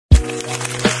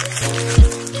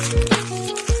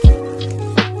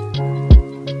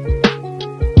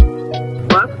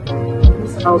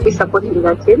I'll be supporting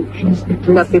the team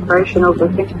in the preparation of the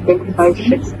 2025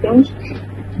 Exchange.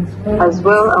 As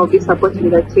well, I'll be supporting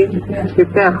the team to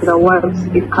prepare for the world's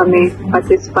incoming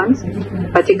participants,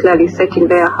 particularly setting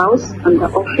their house and the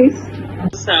office.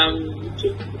 Some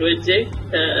project.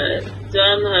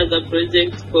 John has a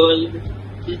project called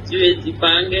Jijue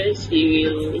Jipange. She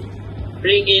will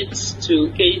bring it to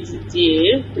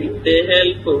KTDA with the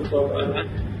help of our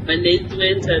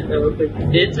management and our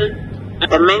coordinator.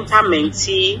 The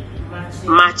mentor-mentee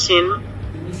matching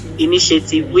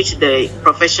initiative, which the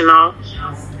professional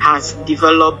has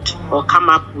developed or come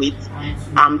up with,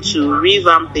 to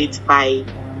revamp it by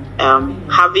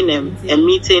having a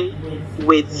meeting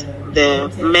with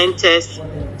the mentors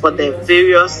for the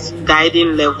various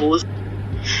guiding levels.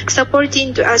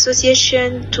 Supporting the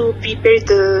association to prepare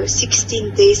the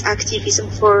 16 days activism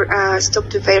for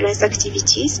Stop the Violence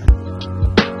activities.